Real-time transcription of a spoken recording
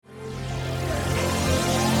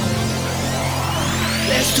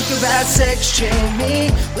about sex, Jamie.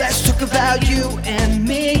 Let's talk about you and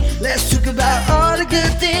me. Let's talk about all the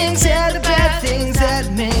good things and the bad things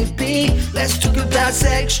that may be. Let's talk about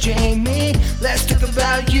sex, Jamie. Let's talk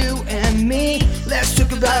about you and me. Let's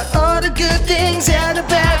talk about all the good things and the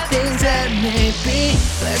bad things that may be.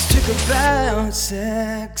 Let's talk about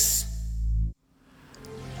sex.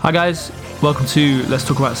 Hi guys, welcome to Let's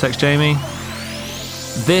Talk About Sex, Jamie.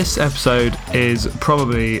 This episode is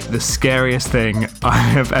probably the scariest thing I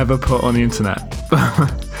have ever put on the internet.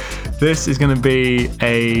 This is going to be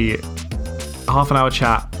a half an hour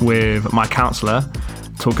chat with my counsellor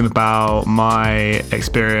talking about my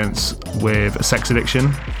experience with sex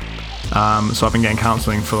addiction. So I've been getting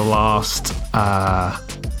counselling for the last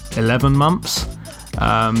 11 months,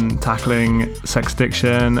 tackling sex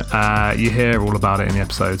addiction. You hear all about it in the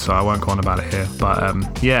episode, so I won't go on about it here. But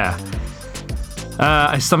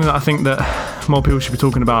it's something that I think that more people should be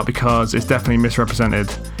talking about because it's definitely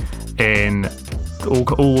misrepresented in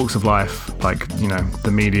all walks of life, like, you know,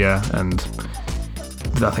 the media, and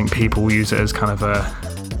I think people use it as kind of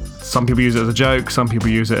some people use it as a joke, some people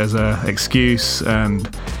use it as an excuse, and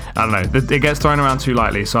I don't know, it gets thrown around too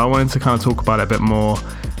lightly. So I wanted to kind of talk about it a bit more,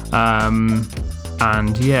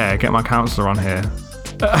 and yeah, get my counsellor on here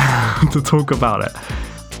to talk about it.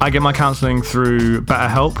 I get my counselling through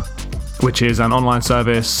BetterHelp, which is an online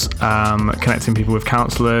service connecting people with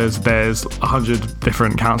counsellors. There's 100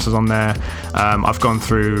 different counsellors on there. I've gone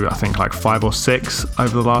through, I think, like 5 or 6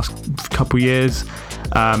 over the last couple years.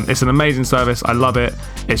 It's an amazing service. I love it.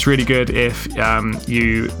 It's really good if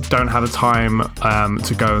you don't have the time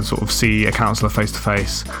to go and sort of see a counsellor face to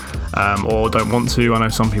face, or don't want to. I know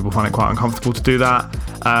some people find it quite uncomfortable to do that.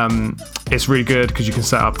 It's really good because you can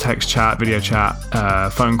set up text chat, video chat,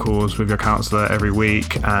 phone calls with your counsellor every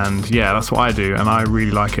week, and yeah, that's what I do, and I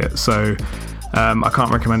really like it. So I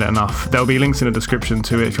can't recommend it enough. There'll be links in the description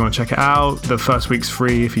to it if you want to check it out. The first week's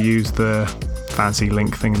free if you use the fancy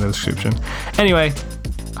link thing in the description. Anyway,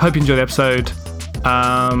 hope you enjoy the episode.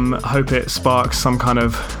 Hope it sparks some kind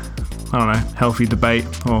of, I don't know, healthy debate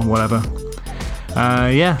or whatever.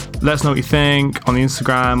 Yeah, let us know what you think on the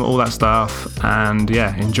Instagram, all that stuff, and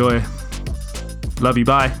yeah, enjoy. Love you,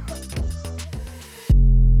 bye.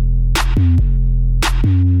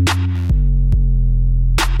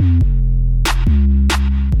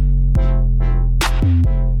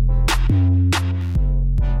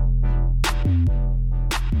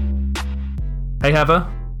 Hey Heather.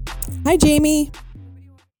 Hi Jamie.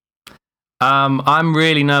 I'm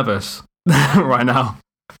really nervous right now.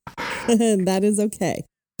 That is okay.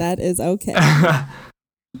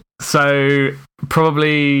 So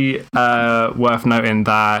probably worth noting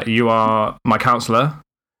that you are my counsellor.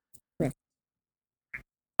 Correct.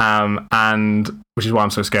 And which is why I'm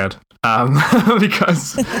so scared.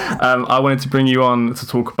 Because I wanted to bring you on to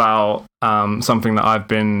talk about something that I've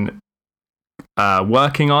been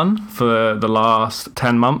working on for the last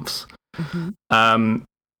 10 months. Mm-hmm.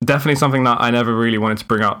 Definitely something that I never really wanted to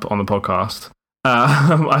bring up on the podcast.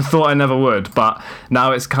 I thought I never would, but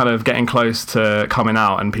now it's kind of getting close to coming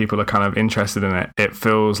out and people are kind of interested in it. It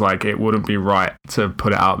feels like it wouldn't be right to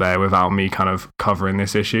put it out there without me kind of covering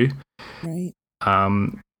this issue. Right.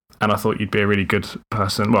 And I thought you'd be a really good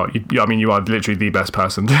person. Well, you are literally the best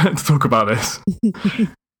person to talk about this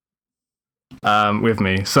with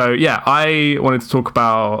me. So yeah, I wanted to talk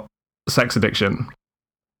about sex addiction,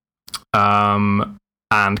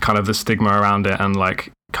 and kind of the stigma around it, and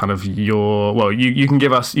like kind of you can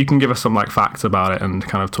give us some like facts about it and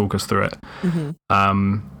kind of talk us through it.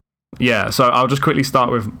 Mm-hmm. Yeah, so I'll just quickly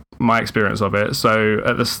start with my experience of it. So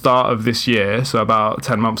at the start of this year, so about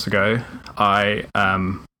 10 months ago, I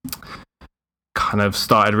kind of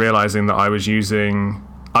started realizing that I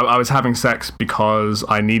was having sex because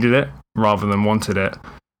I needed it rather than wanted it.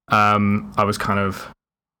 I was kind of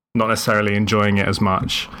not necessarily enjoying it as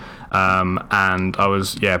much. And I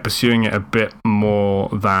was, pursuing it a bit more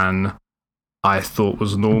than I thought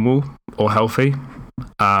was normal or healthy.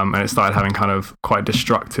 And it started having kind of quite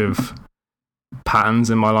destructive patterns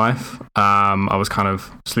in my life. I was kind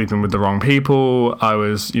of sleeping with the wrong people. I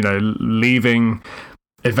was, leaving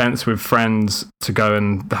events with friends to go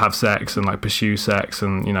and have sex and like pursue sex.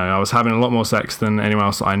 And, I was having a lot more sex than anyone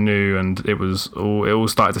else that I knew. And it all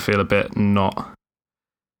started to feel a bit not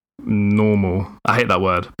normal. I hate that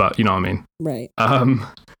word, but you know what I mean. Right.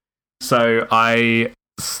 So I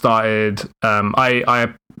started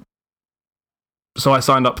I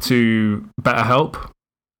signed up to BetterHelp,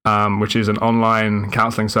 which is an online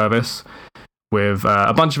counseling service with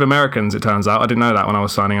a bunch of Americans, it turns out. I didn't know that when I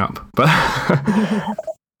was signing up, but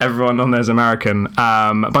everyone on there is American.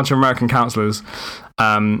 A bunch of American counselors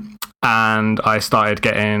and I started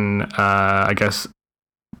getting, I guess,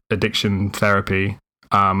 addiction therapy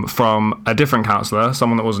from a different counselor,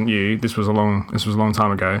 someone that wasn't you. This was a long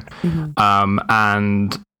time ago,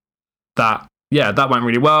 and that went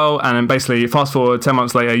really well. And then basically, fast forward 10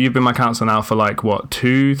 months later, you've been my counselor now for like what,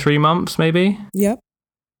 2-3 months, maybe? Yep.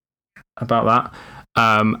 About that.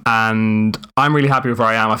 And I'm really happy with where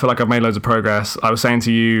I am. I feel like I've made loads of progress. I was saying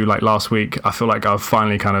to you like last week, I feel like I've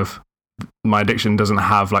finally my addiction doesn't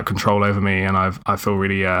have like control over me, and I feel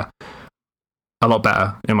really a lot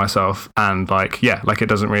better in myself, and like it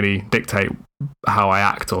doesn't really dictate how I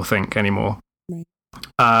act or think anymore. Right.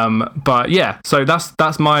 But yeah, so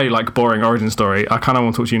that's my like boring origin story. I kind of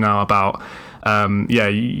want to talk to you now about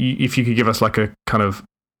if you could give us like a kind of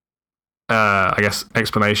I guess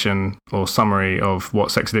explanation or summary of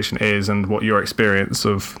what sex addiction is and what your experience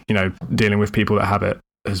of dealing with people that have it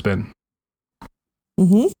has been.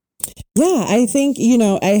 Yeah, I think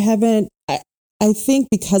I think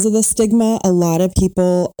because of the stigma, a lot of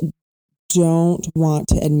people don't want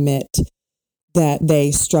to admit that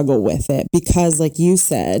they struggle with it because, like you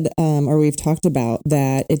said, or we've talked about,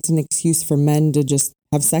 that it's an excuse for men to just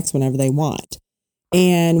have sex whenever they want.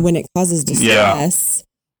 And when it causes distress,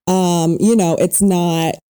 it's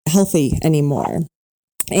not healthy anymore.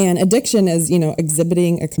 And addiction is,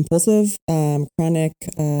 exhibiting a compulsive, chronic,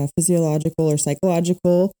 physiological or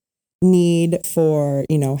psychological need for,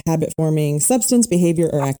 habit forming substance, behavior,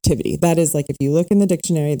 or activity. That is, like, if you look in the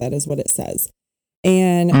dictionary, that is what it says.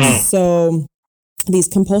 And so these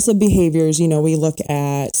compulsive behaviors, we look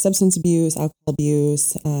at substance abuse, alcohol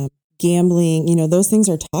abuse, gambling, those things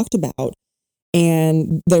are talked about,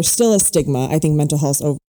 and there's still a stigma. I think mental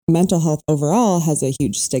health overall has a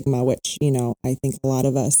huge stigma, which, I think a lot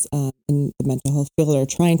of us in the mental health field are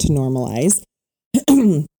trying to normalize.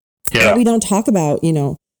 But we don't talk about,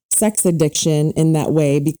 sex addiction in that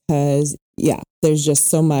way because, there's just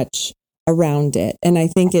so much around it. And I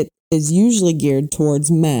think it is usually geared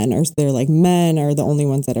towards men, or they're like, men are the only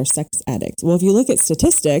ones that are sex addicts. Well, if you look at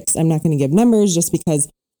statistics, I'm not going to give numbers just because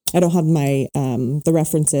I don't have my the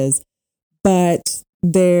references, but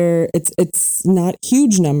it's not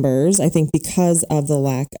huge numbers, I think, because of the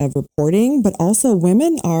lack of reporting, but also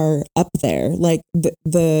women are up there. Like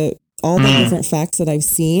all the different facts that I've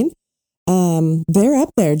seen, they're up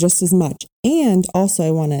there just as much. And also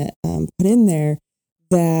I want to put in there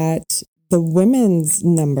that the women's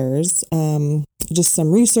numbers, just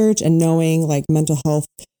some research and knowing like mental health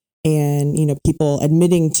and, people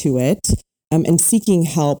admitting to it, and seeking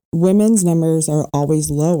help, women's numbers are always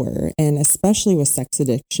lower, and especially with sex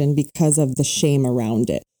addiction because of the shame around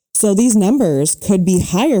it. So these numbers could be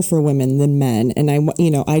higher for women than men. And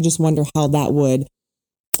I just wonder how that would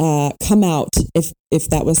come out if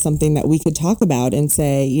that was something that we could talk about and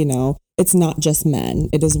say, it's not just men,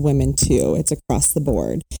 it is women too. It's across the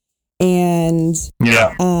board. And, so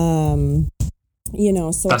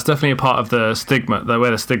that's definitely a part of the stigma,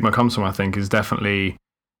 where the stigma comes from, I think, is definitely,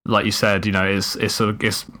 like you said, it's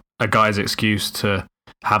a guy's excuse to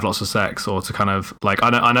have lots of sex, or to kind of like,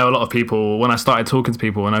 I know a lot of people, when I started talking to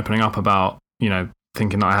people and opening up about,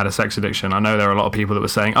 thinking that I had a sex addiction, I know there are a lot of people that were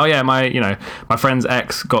saying, oh yeah, my friend's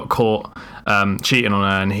ex got caught cheating on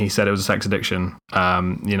her and he said it was a sex addiction,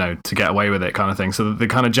 to get away with it, kind of thing. So the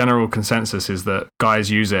kind of general consensus is that guys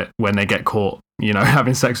use it when they get caught,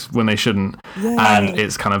 having sex when they shouldn't. Yeah. And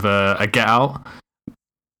it's kind of a get out.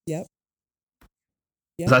 Yep.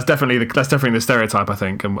 That's definitely the stereotype, I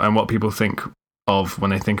think, and what people think of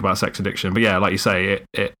when they think about sex addiction. But yeah, like you say,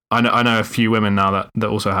 I know a few women now that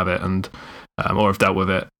also have it, and or have dealt with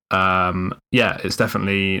it. It's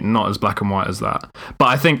definitely not as black and white as that. But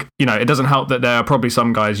I think it doesn't help that there are probably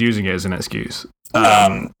some guys using it as an excuse,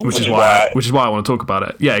 which is why I want to talk about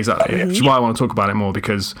it. Yeah, exactly. Which is why I want to talk about it more,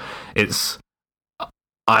 because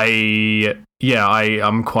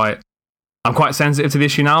I'm quite sensitive to the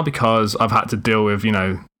issue now, because I've had to deal with,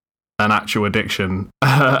 an actual addiction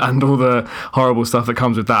and all the horrible stuff that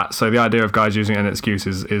comes with that. So the idea of guys using it as an excuse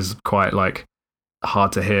is quite like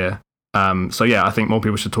hard to hear. I think more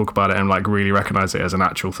people should talk about it and like really recognize it as an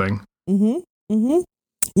actual thing. Yeah,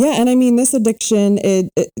 and I mean, this addiction,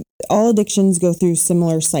 all addictions go through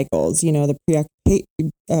similar cycles. The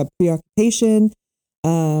preoccupation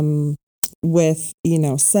with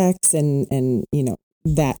sex and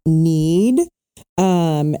that need,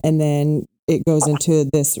 and then it goes into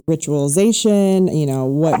this ritualization.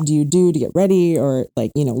 What do you do to get ready, or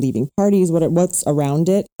like leaving parties? What's around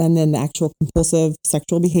it, and then the actual compulsive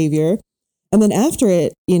sexual behavior, and then after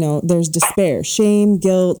it, there's despair, shame,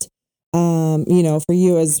 guilt. For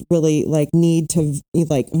you is really like need to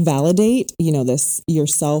like validate, this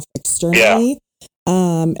yourself externally.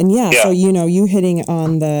 And so, you hitting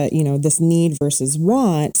on the, this need versus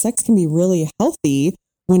want, sex can be really healthy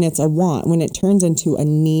when it's a want. When it turns into a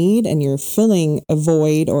need and you're filling a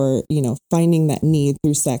void or, finding that need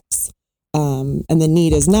through sex, and the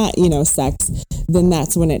need is not, sex, then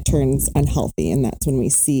that's when it turns unhealthy. And that's when we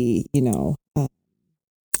see, people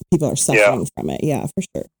are suffering from it. Yeah, for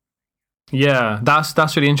sure. Yeah,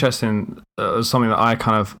 that's really interesting. Something that I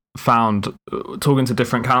kind of found talking to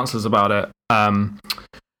different counselors about it.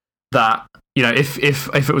 That if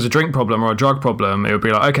it was a drink problem or a drug problem, it would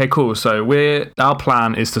be like, okay, cool. So our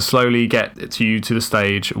plan is to slowly get you to the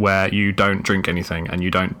stage where you don't drink anything and you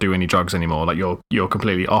don't do any drugs anymore. Like you're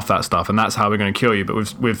completely off that stuff, and that's how we're going to cure you. But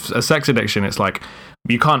with a sex addiction, it's like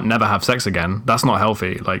you can't never have sex again. That's not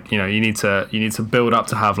healthy. Like you need to build up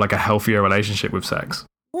to have like a healthier relationship with sex.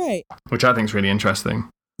 Right. Which I think is really interesting.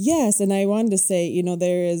 Yes. And I wanted to say,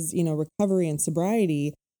 there is, recovery and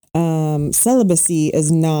sobriety. Celibacy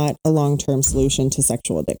is not a long-term solution to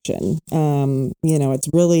sexual addiction. It's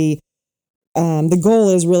really, the goal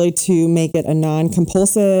is really to make it a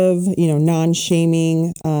non-compulsive,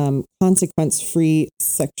 non-shaming, consequence-free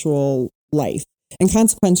sexual life. And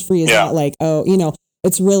consequence-free is not like,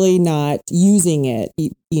 it's really not using it.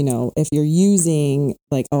 If you're using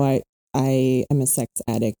like, I am a sex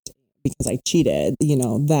addict because I cheated,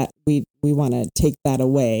 that we want to take that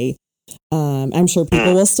away. I'm sure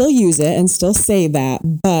people will still use it and still say that,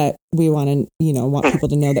 but we want people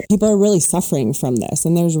to know that people are really suffering from this.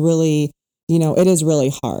 And there's really, it is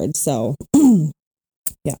really hard. So,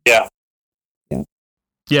 yeah.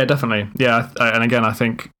 Yeah, definitely. Yeah, and again, I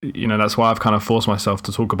think that's why I've kind of forced myself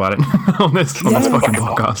to talk about it on this fucking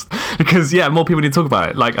podcast, because more people need to talk about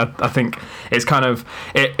it. Like I think it's kind of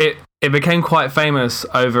it became quite famous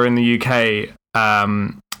over in the UK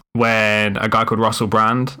when a guy called Russell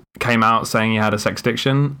Brand came out saying he had a sex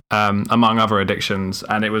addiction, among other addictions,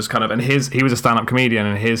 and it was kind of, and he was a stand-up comedian,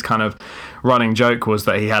 and his kind of running joke was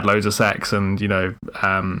that he had loads of sex, and he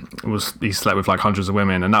slept with like hundreds of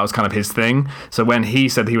women, and that was kind of his thing. So when he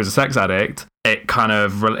said he was a sex addict, it kind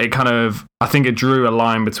of I think it drew a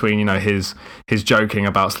line between his joking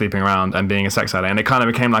about sleeping around and being a sex addict, and it kind of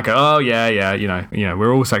became like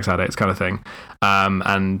we're all sex addicts kind of thing.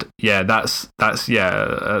 And that's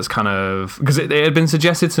kind of, because it had been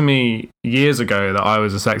suggested to me years ago that I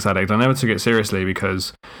was a sex addict. I never took it seriously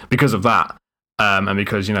because of that, and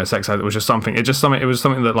because sex addict was just something. It was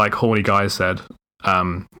something that like horny guys said,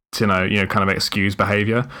 to kind of excuse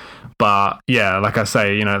behavior. But yeah, like I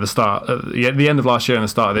say, at the end of last year and the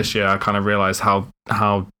start of this year, I kind of realized how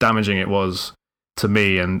damaging it was to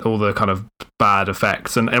me and all the kind of bad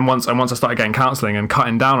effects. And once I started getting counseling and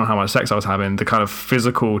cutting down on how much sex I was having, the kind of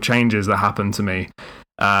physical changes that happened to me,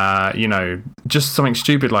 just something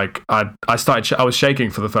stupid. Like I was shaking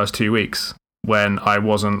for the first 2 weeks when I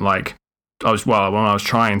wasn't like, when I was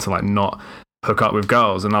trying to like not hook up with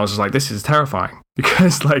girls, and I was just like, this is terrifying,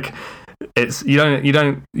 because like it's you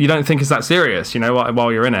don't think it's that serious,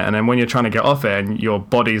 while you're in it, and then when you're trying to get off it and your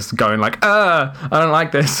body's going like, I don't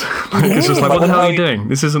like this. It's just like, what the hell are you doing?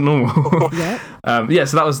 This isn't normal.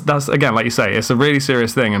 So that's again, like you say, it's a really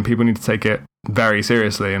serious thing, and people need to take it very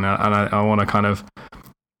seriously, and I want to kind of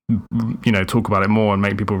talk about it more and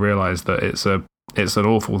make people realize that it's an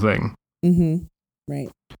awful thing. Mm-hmm.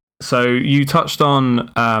 Right. So you touched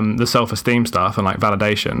on the self-esteem stuff and like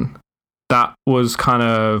validation. That was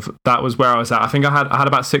where I was at. I think I had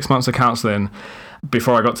about 6 months of counseling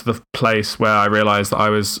before I got to the place where I realized that I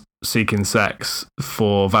was seeking sex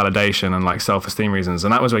for validation and like self-esteem reasons.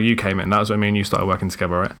 And that was where you came in. That was when me and you started working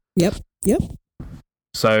together, right? Yep.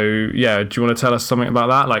 So yeah, do you want to tell us something about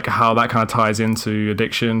that? Like how that kind of ties into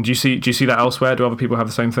addiction? Do you see that elsewhere? Do other people have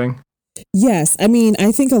the same thing? Yes. I mean,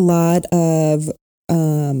 I think a lot of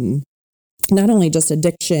not only just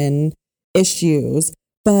addiction issues,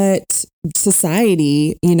 but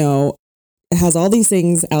society, has all these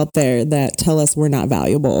things out there that tell us we're not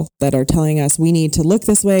valuable, that are telling us we need to look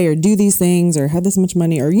this way or do these things or have this much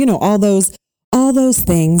money, or, all those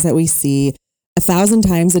things that we see 1,000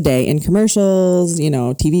 times a day in commercials,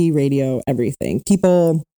 TV, radio, everything.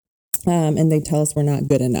 People, and they tell us we're not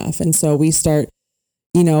good enough. And so we start,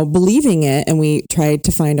 believing it, and we try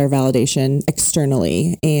to find our validation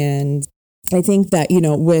externally. And I think that,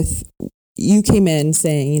 with you came in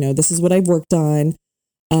saying, this is what I've worked on,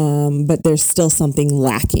 but there's still something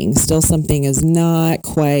lacking. Still something is not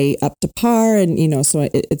quite up to par. And, so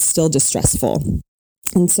it's still distressful.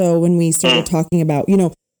 And so when we started talking about,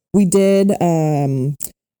 we did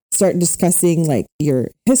start discussing like your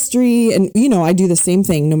history. And, I do the same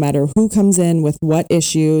thing no matter who comes in with what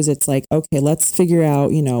issues. It's like, okay, let's figure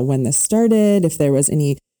out, when this started, if there was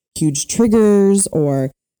any huge triggers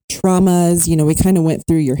or traumas. You know, we kind of went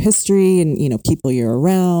through your history and, you know, people you're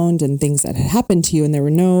around and things that had happened to you, and there were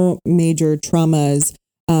no major traumas.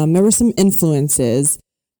 There were some influences.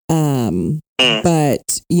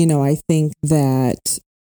 But, you know, I think that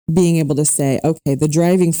being able to say, okay, the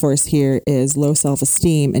driving force here is low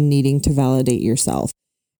self-esteem and needing to validate yourself.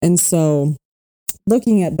 And so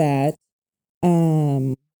looking at that,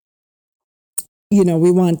 you know,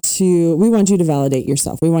 we want you to validate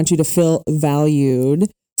yourself. We want you to feel valued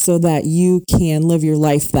so that you can live your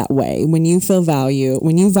life that way. When you feel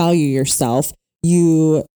when you value yourself,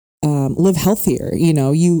 you live healthier. You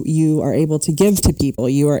know, you are able to give to people.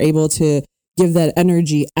 You are able to give that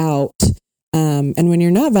energy out. And when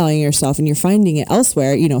you're not valuing yourself and you're finding it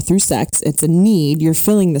elsewhere, you know, through sex, it's a need. You're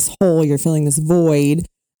filling this hole. You're filling this void.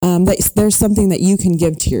 There's something that you can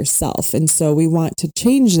give to yourself. And so we want to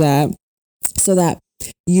change that so that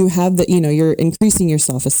you have that, you know, you're increasing your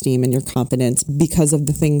self-esteem and your confidence because of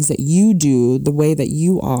the things that you do, the way that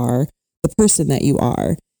you are, the person that you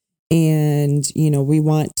are. And, you know, we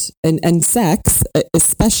want, and sex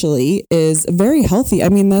especially is very healthy. I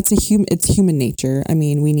mean, it's human nature. I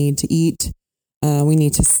mean, we need to eat, we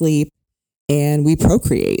need to sleep, and we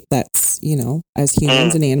procreate. That's, you know, as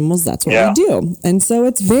humans and animals, that's what we do. And so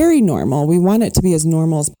it's very normal. We want it to be as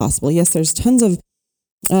normal as possible. Yes, there's tons of,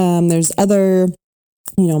 there's other,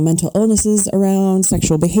 you know, mental illnesses around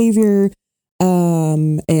sexual behavior,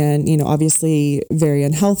 and, you know, obviously very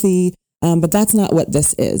unhealthy. But that's not what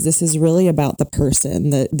this is. This is really about the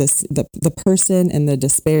person, the person and the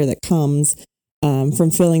despair that comes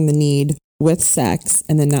from feeling the need with sex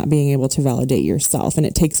and then not being able to validate yourself. And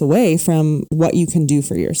it takes away from what you can do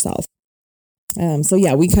for yourself. So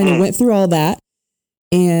yeah, we kind of went through all that,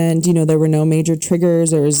 and, you know, there were no major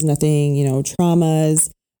triggers. There was nothing, you know,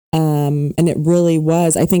 traumas. And it really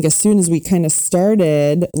was, I think, as soon as we kind of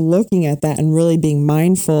started looking at that and really being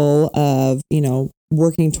mindful of, you know,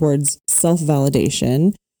 working towards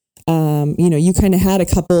self-validation, you know, you kind of had a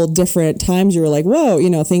couple different times you were like, whoa, you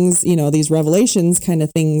know, things, you know, these revelations kind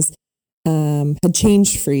of things had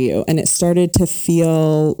changed for you. And it started to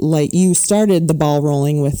feel like you started the ball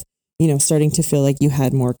rolling with, you know, starting to feel like you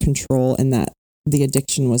had more control and that the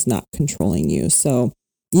addiction was not controlling you. So,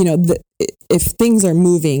 you know, if things are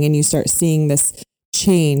moving and you start seeing this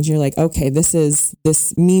change, you're like, okay, this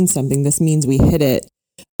means something. This means we hit it.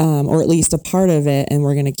 Or at least a part of it, and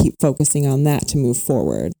we're going to keep focusing on that to move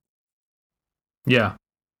forward. Yeah,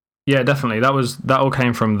 definitely. That all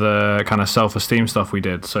came from the kind of self-esteem stuff we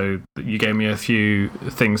did. So you gave me a few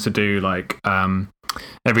things to do, like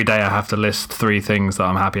every day I have to list 3 things that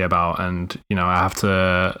I'm happy about, and, you know, I have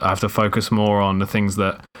to focus more on the things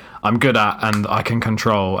that I'm good at and I can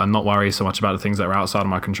control, and not worry so much about the things that are outside of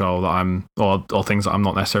my control or things that I'm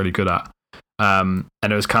not necessarily good at. And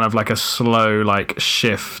it was kind of like a slow, like,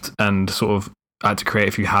 shift, and sort of I had to create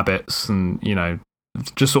a few habits and, you know,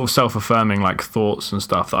 just sort of self-affirming, like, thoughts and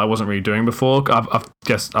stuff that I wasn't really doing before. I've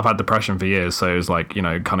had depression for years, so it was like, you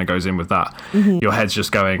know, it kind of goes in with that. Mm-hmm. Your head's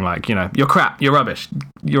just going like, you know, you're crap, you're rubbish,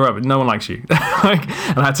 no one likes you. Like,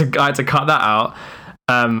 and I had to cut that out.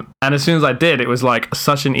 And as soon as I did, it was like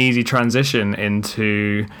such an easy transition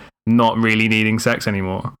into not really needing sex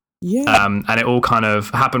anymore. Yeah. And it all kind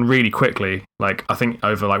of happened really quickly. Like, I think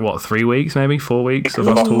over like 3 weeks, maybe 4 weeks of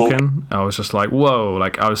us talking, I was just like, whoa,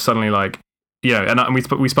 like I was suddenly like, you know, and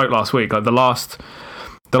we spoke last week, like the last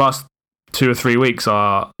 2 or 3 weeks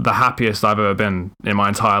are the happiest I've ever been in my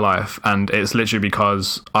entire life. And it's literally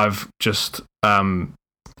because I've just felt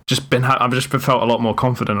a lot more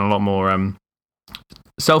confident, a lot more,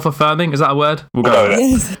 self-affirming, is that a word? We'll go with it.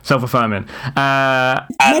 Yes. Self-affirming.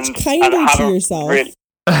 Much kinder to yourself.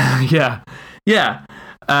 Yeah.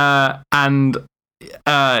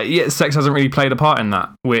 Sex hasn't really played a part in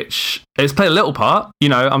that, which it's played a little part. You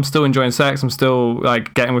know, I'm still enjoying sex. I'm still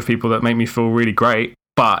like getting with people that make me feel really great,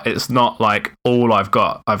 but it's not like all I've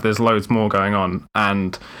got. There's loads more going on.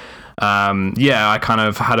 And I kind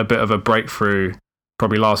of had a bit of a breakthrough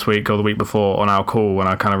probably last week or the week before on our call when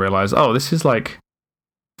I kind of realized, oh, this is like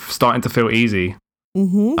starting to feel easy.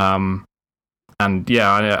 Mm-hmm. And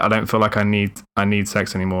I don't feel like I need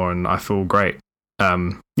sex anymore, and I feel great.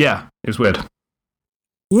 It was weird.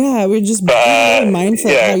 Yeah, we're just being really mindful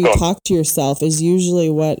of how you talk to yourself is usually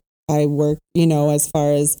what I work, you know, as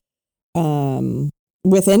far as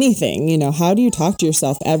with anything, you know, how do you talk to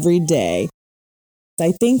yourself every day?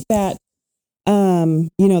 I think that, you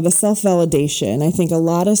know, the self-validation, I think a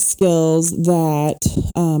lot of skills that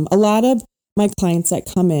a lot of my clients that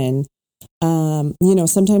come in, you know,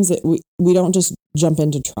 sometimes we don't just jump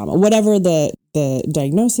into trauma, whatever the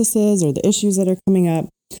diagnosis is or the issues that are coming up.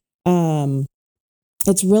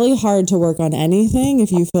 it's really hard to work on anything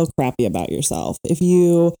if you feel crappy about yourself. If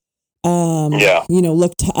you,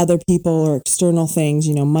 look to other people or external things,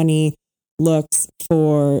 money looks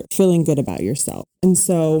for feeling good about yourself. And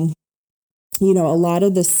so, a lot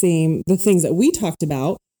of the things that we talked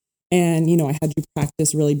about, and, I had you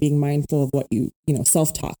practice really being mindful of what you,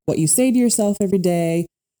 self-talk, what you say to yourself every day,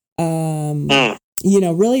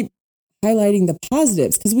 really highlighting the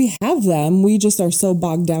positives, because we have them. We just are so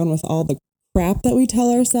bogged down with all the crap that we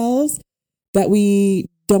tell ourselves that we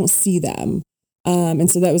don't see them.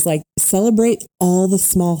 And so that was like, celebrate all the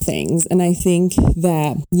small things. And I think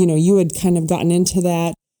that, you had kind of gotten into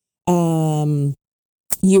that.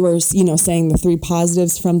 You were, saying the 3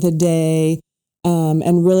 positives from the day,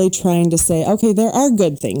 and really trying to say, okay, there are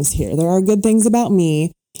good things here. There are good things about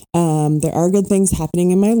me. There are good things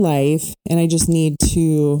happening in my life. And I just need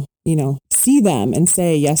to, see them and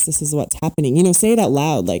say, yes, this is what's happening. Say it out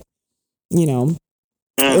loud. Like,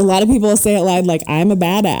 a lot of people will say it loud, like, I'm a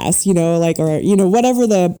badass, or whatever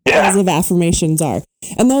the positive affirmations are.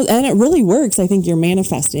 And it really works. I think you're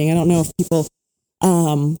manifesting. I don't know if people,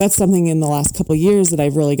 that's something in the last couple of years that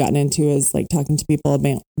I've really gotten into, is like talking to people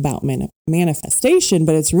about manifestation.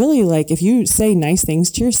 But it's really like, if you say nice things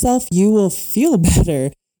to yourself, you will feel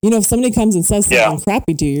better. If somebody comes and says something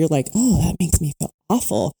crappy to you, you're like, oh, that makes me feel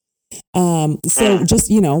awful. So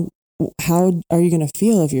just, how are you going to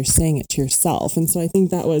feel if you're saying it to yourself? And so I think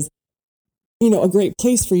that was, a great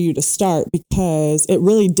place for you to start, because it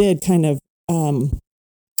really did kind of,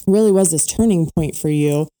 really was this turning point for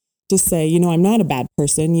you to say, I'm not a bad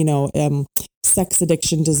person. Sex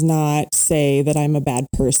addiction does not say that I'm a bad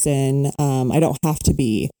person. I don't have to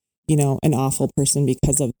be, an awful person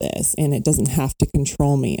because of this, and it doesn't have to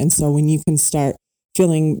control me. And so when you can start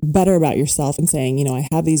feeling better about yourself and saying, I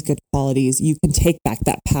have these good qualities, you can take back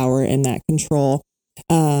that power and that control.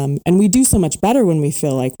 And we do so much better when we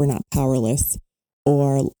feel like we're not powerless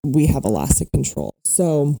or we have a loss of control.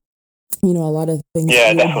 So, a lot of things.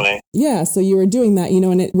 Yeah, definitely. So you were doing that,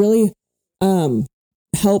 and it really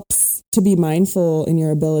helps to be mindful in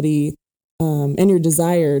your ability and your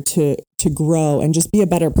desire to grow and just be a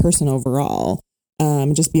better person overall.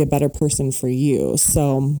 Just be a better person for you.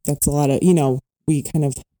 So that's a lot of, we kind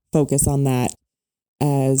of focus on that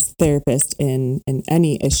as therapists in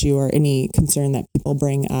any issue or any concern that people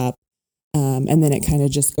bring up. And then it kind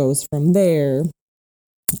of just goes from there.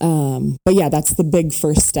 But yeah, that's the big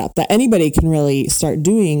first step that anybody can really start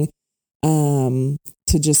doing, to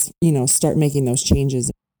just, start making those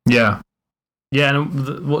changes. Yeah. Yeah.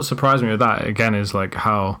 And what surprised me with that again is like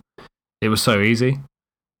how it was so easy.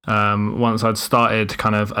 Once I'd started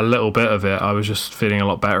kind of a little bit of it, I was just feeling a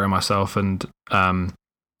lot better in myself and,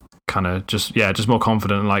 kind of just more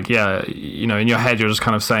confident. Like, in your head, you're just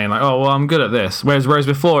kind of saying like, oh, well, I'm good at this. Whereas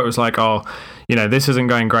before it was like, oh, this isn't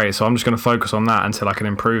going great, so I'm just going to focus on that until I can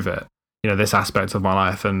improve it, this aspect of my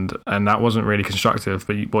life. And that wasn't really constructive.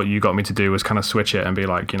 But what you got me to do was kind of switch it and be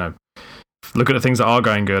like, look at the things that are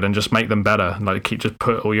going good and just make them better. Like just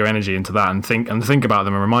put all your energy into that and think about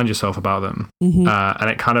them and remind yourself about them. Mm-hmm. And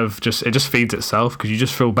it kind of just feeds itself, because you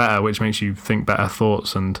just feel better, which makes you think better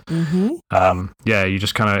thoughts. And you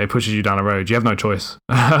just kind of, it pushes you down a road. You have no choice.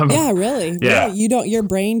 Really. Yeah. You don't, your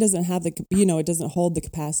brain doesn't have it doesn't hold the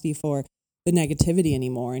capacity for the negativity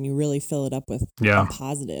anymore, and you really fill it up with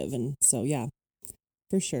positive. And so,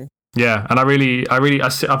 for sure. Yeah, and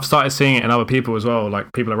I've started seeing it in other people as well,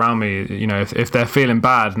 like people around me. If they're feeling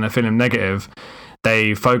bad and they're feeling negative,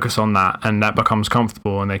 they focus on that, and that becomes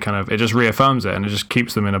comfortable, and it just reaffirms it, and it just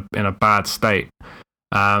keeps them in a bad state.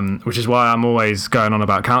 Which is why I'm always going on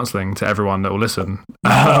about counselling to everyone that will listen,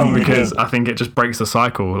 because I think it just breaks the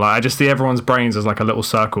cycle. Like, I just see everyone's brains as like a little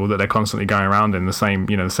circle that they're constantly going around in the same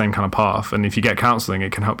kind of path. And if you get counselling,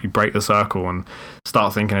 it can help you break the circle and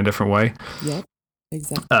start thinking a different way. Yep.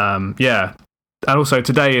 Exactly. And also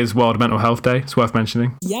today is World Mental Health Day. It's worth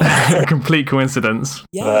mentioning. Yeah. Complete coincidence.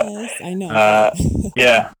 Yes, I know.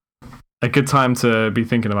 Yeah. A good time to be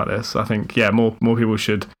thinking about this. I think, more people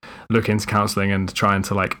should look into counselling and trying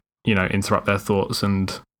to interrupt their thoughts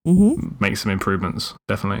and make some improvements.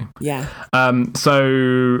 Definitely. Yeah.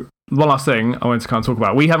 So one last thing I wanted to kind of talk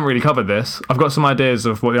about. We haven't really covered this. I've got some ideas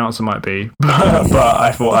of what the answer might be, but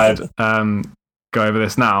I thought I'd go over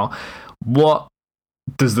this now. What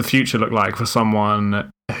does the future look like for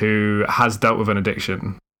someone who has dealt with an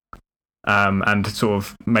addiction and sort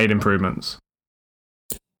of made improvements?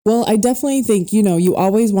 Well, I definitely think, you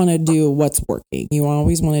always want to do what's working. You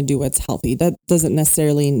always want to do what's healthy. That doesn't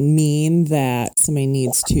necessarily mean that somebody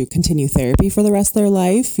needs to continue therapy for the rest of their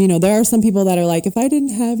life. There are some people that are like, if I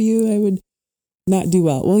didn't have you, I would, not do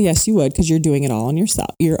well. Well, yes, you would, because you're doing it all on your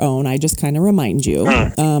own. I just kind of remind you.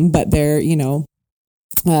 But there,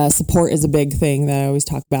 support is a big thing that I always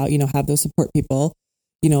talk about. Have those support people.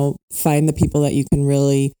 Find the people that you can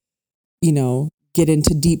really, get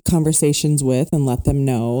into deep conversations with and let them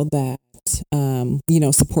know that,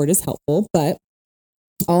 support is helpful. But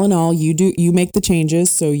all in all, you make the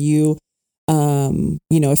changes. So if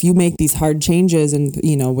you make these hard changes and,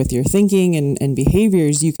 with your thinking and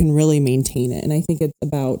behaviors, you can really maintain it. And I think it's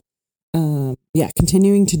about,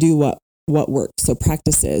 continuing to do what works. So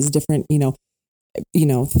practices, different,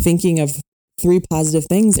 thinking of 3 positive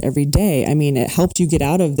things every day. I mean, it helped you get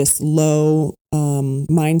out of this low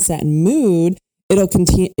mindset and mood. It'll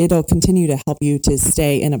continue to help you to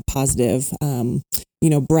stay in a positive,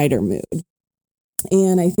 brighter mood.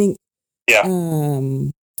 And I think,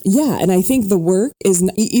 and I think the work is,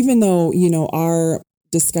 even though, our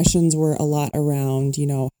discussions were a lot around,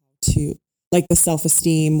 to like the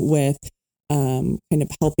self-esteem with kind of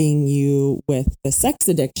helping you with the sex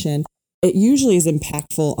addiction, it usually is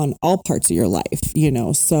impactful on all parts of your life,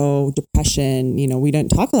 so depression, we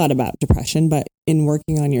didn't talk a lot about depression, but in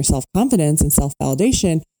working on your self-confidence and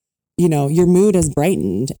self-validation, your mood has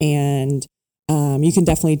brightened, and you can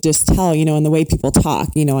definitely just tell, in the way people talk,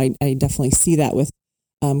 I definitely see that with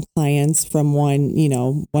clients from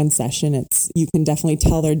one session. You can definitely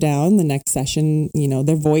tell they're down. The next session,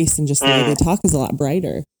 their voice and just the way they talk is a lot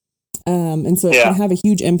brighter. And so it can have a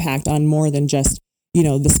huge impact on more than just,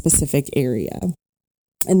 the specific area.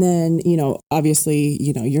 And then, obviously,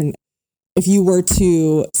 if you were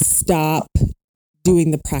to stop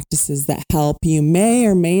doing the practices that help, you may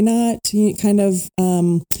or may not kind of,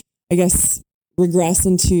 regress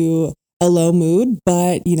into a low mood,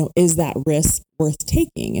 but, is that risk worth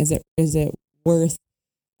taking? Is it worth,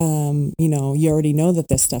 you already know that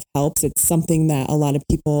this stuff helps. It's something that a lot of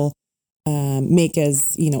people make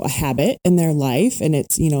as, a habit in their life. And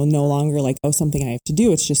it's, no longer like, oh, something I have to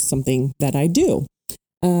do. It's just something that I do.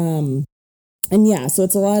 So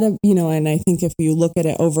it's a lot of, and I think if you look at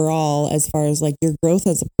it overall, as far as like your growth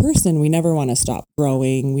as a person, we never want to stop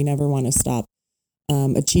growing. We never want to stop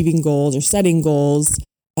achieving goals or setting goals.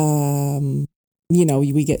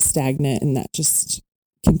 We get stagnant, and that just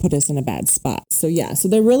can put us in a bad spot. So so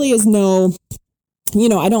there really is no,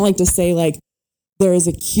 I don't like to say like there is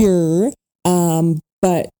a cure,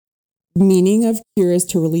 but meaning of cure is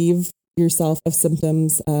to relieve yourself of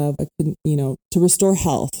symptoms of, to restore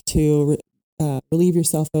health, to relieve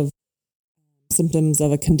yourself of symptoms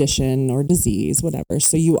of a condition or disease, whatever.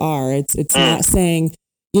 So it's not saying,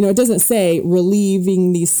 it doesn't say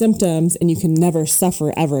relieving these symptoms and you can never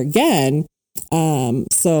suffer ever again.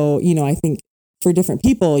 I think for different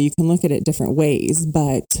people, you can look at it different ways.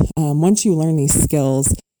 But once you learn these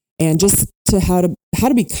skills and just to how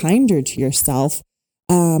to be kinder to yourself,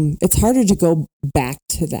 it's harder to go back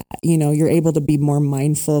to that. You're able to be more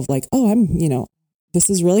mindful of like, oh, this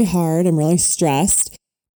is really hard. I'm really stressed,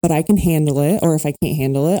 but I can handle it. Or if I can't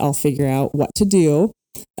handle it, I'll figure out what to do.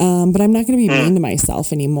 But I'm not going to be mean to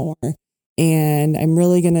myself anymore. And I'm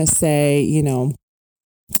really going to say,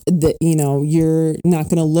 that, you're not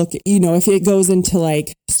going to look, if it goes into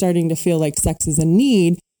like starting to feel like sex is a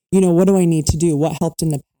need, what do I need to do? What helped in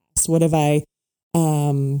the past? What have how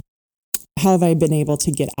have I been able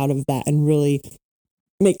to get out of that and really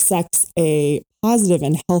make sex a positive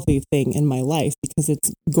and healthy thing in my life, because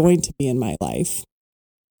it's going to be in my life.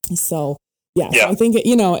 So, so I think,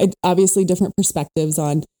 it obviously different perspectives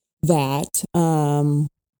on that.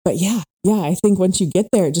 But I think once you get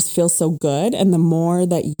there, it just feels so good. And the more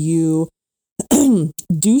that you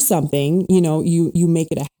do something, you make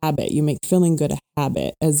it a habit, you make feeling good a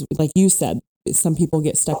habit. As like you said, some people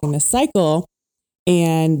get stuck in this cycle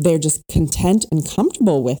and they're just content and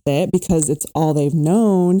comfortable with it because it's all they've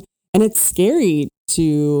known. And it's scary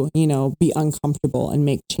to, be uncomfortable and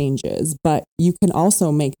make changes, but you can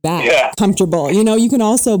also make that comfortable. You can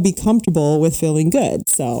also be comfortable with feeling good.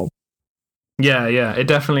 So. Yeah. It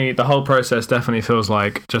definitely, the whole process definitely feels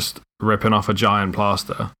like just ripping off a giant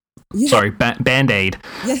plaster. Yeah. Sorry, Band-Aid.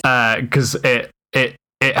 Because it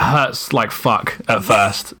hurts like fuck at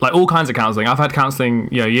first. Like all kinds of counseling. I've had counseling,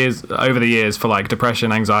 years over the years for like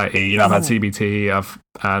depression, anxiety. I've had CBT.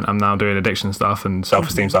 I'm now doing addiction stuff and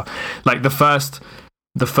self-esteem stuff. Like the first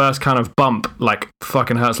kind of bump, like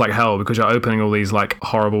fucking hurts like hell because you're opening all these like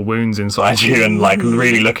horrible wounds inside you and like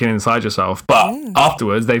really looking inside yourself. But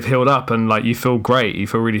afterwards, they've healed up and like you feel great. You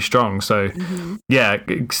feel really strong. So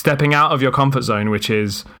stepping out of your comfort zone, which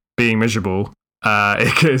is being miserable.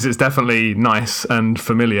 Because it's definitely nice and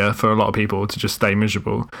familiar for a lot of people to just stay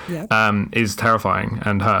miserable, is terrifying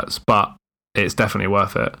and hurts, but it's definitely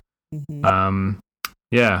worth it.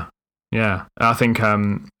 Yeah. I think,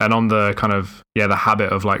 and on the kind of, the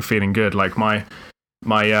habit of like feeling good, like my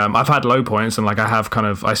I've had low points and like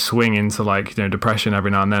I swing into like, depression every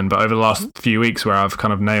now and then, but over the last few weeks where I've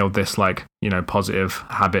kind of nailed this like, positive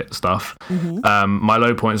habit stuff, my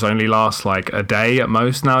low points only last like a day at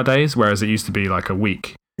most nowadays, whereas it used to be like a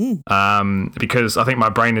week. Because I think my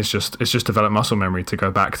brain it's just developed muscle memory to go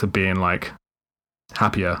back to being like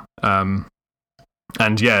happier. And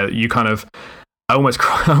yeah, you kind of, I almost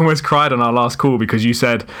cried on our last call because you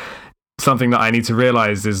said something that I need to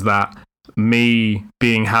realize is that me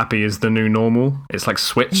being happy is the new normal. It's like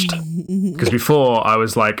switched, because before I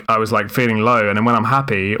was like feeling low, and then when I'm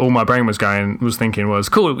happy, all my brain was thinking was,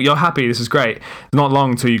 cool, you're happy, this is great. Not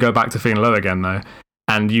long till you go back to feeling low again though,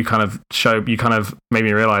 and you kind of made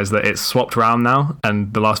me realize that it's swapped around now.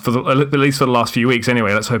 And at least for the last few weeks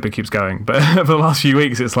anyway, let's hope it keeps going, but for the last few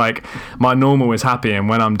weeks it's like my normal is happy, and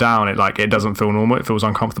when I'm down it doesn't feel normal, it feels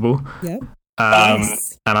uncomfortable. Yep.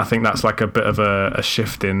 Yes. And I think that's like a bit of a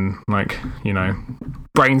shift in like,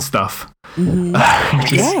 brain stuff,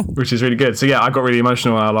 which is really good. So yeah, I got really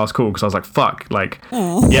emotional on our last call because I was like, fuck, like,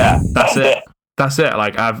 that's it.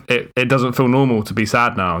 Like it doesn't feel normal to be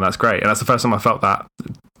sad now. And that's great. And that's the first time I felt that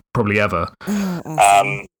probably ever.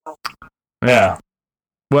 Awesome. Yeah.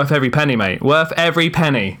 Worth every penny, mate. Worth every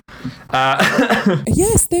penny.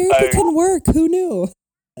 Yes, therapy can work. Who knew?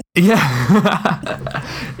 Yeah.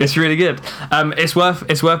 It's really good. It's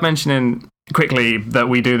worth mentioning quickly that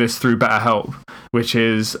we do this through BetterHelp, which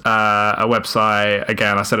is a website.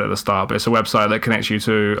 Again, I said it at the start, but it's a website that connects you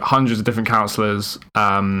to hundreds of different counselors,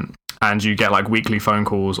 and you get like weekly phone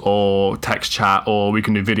calls or text chat, or we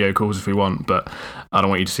can do video calls if we want, but I don't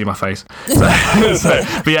want you to see my face.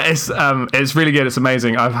 But yeah, it's really good. It's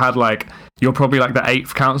amazing. I've had you're probably like the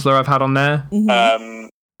 8th counselor I've had on there.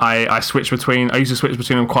 I used to switch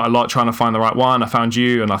between them quite a lot, trying to find the right one. I found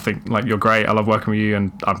you, and I think you're great. I love working with you,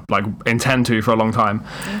 and I intend to for a long time.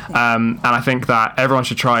 Okay. And I think that everyone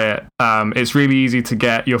should try it. It's really easy to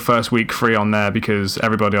get your first week free on there, because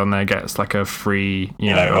everybody on there gets like a free,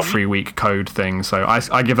 a free week code thing. So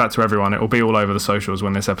I give that to everyone. It will be all over the socials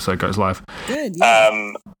when this episode goes live. Good.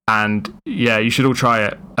 Yeah. And yeah, you should all try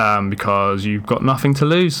it, because you've got nothing to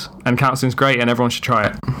lose, and counseling's great, and everyone should try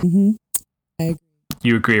it. I agree.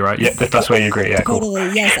 You agree, right? Yeah, that's where you agree. Yeah, totally.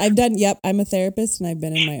 Cool. Yes, I've done. Yep, I'm a therapist, and I've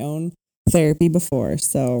been in my own therapy before,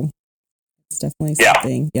 so it's definitely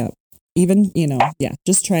something. Yep. Even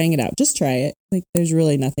just trying it out. Just try it. Like, there's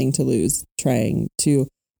really nothing to lose trying to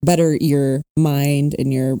better your mind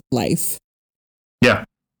and your life. Yeah.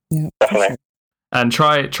 Yeah. Definitely. Sure. And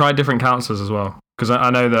try different counselors as well. Because I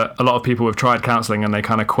know that a lot of people have tried counselling and they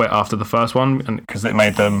kind of quit after the first one, and because it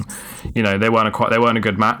made them, they weren't a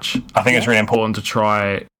good match. I think it's really important to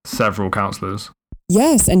try several counsellors.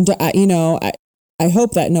 Yes, and I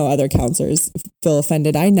hope that no other counselors feel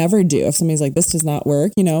offended. I never do. If somebody's like, this does not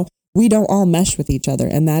work, we don't all mesh with each other,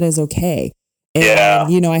 and that is okay.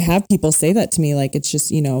 And I have people say that to me, like, it's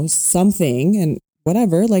just something and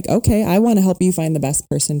whatever. Like, okay, I want to help you find the best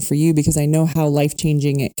person for you, because I know how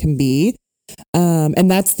life-changing it can be. And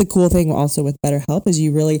that's the cool thing also with BetterHelp, is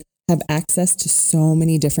you really have access to so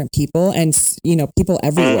many different people, and people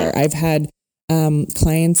everywhere. I've had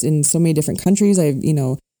clients in so many different countries. I've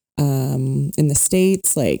in the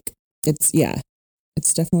States. Like, it's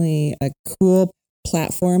definitely a cool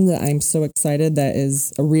platform that I'm so excited that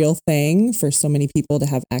is a real thing for so many people to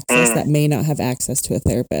have access that may not have access to a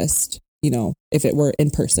therapist, if it were in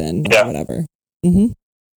person or whatever. Mm-hmm.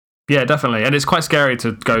 Yeah, definitely. And it's quite scary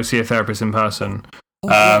to go see a therapist in person. So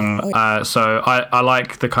I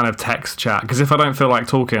like the kind of text chat, because if I don't feel like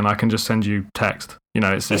talking, I can just send you text.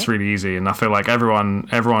 It's just really easy. And I feel like everyone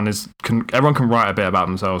can write a bit about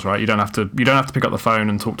themselves, right? You don't have to pick up the phone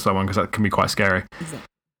and talk to someone, because that can be quite scary. Exactly.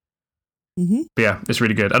 But yeah, it's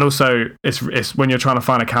really good. And also, it's when you're trying to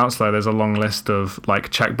find a counselor, there's a long list of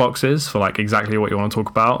check boxes for exactly what you want to talk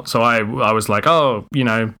about. So I was like,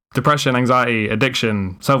 depression, anxiety,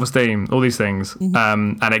 addiction, self-esteem, all these things.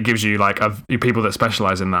 And it gives you people that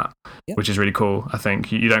specialize in that, which is really cool. I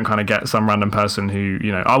think you don't kind of get some random person who,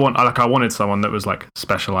 I wanted someone that was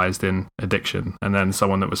specialized in addiction, and then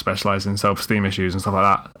someone that was specialized in self-esteem issues and stuff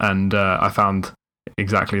like that. And I found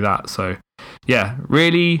exactly that. So yeah,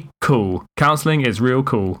 really cool. Counseling is real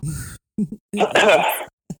cool.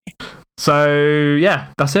 So yeah,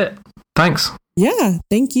 that's it. Thanks. Yeah,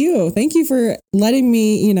 thank you for letting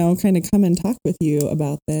me kind of come and talk with you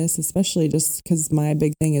about this, especially just because my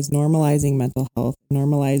big thing is normalizing mental health,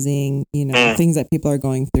 normalizing things that people are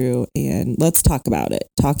going through, and let's talk about it.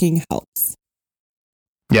 Talking helps.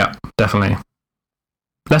 Yeah, definitely.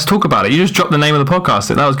 Let's talk about it. You just dropped the name of the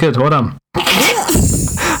podcast. That was good. Well done.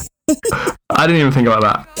 I didn't even think about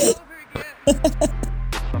that.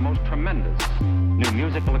 The most tremendous new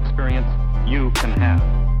musical experience you can have.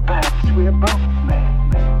 Perhaps we're both mad.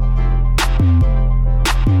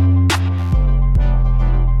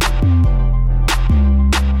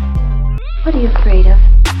 What are you afraid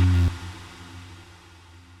of?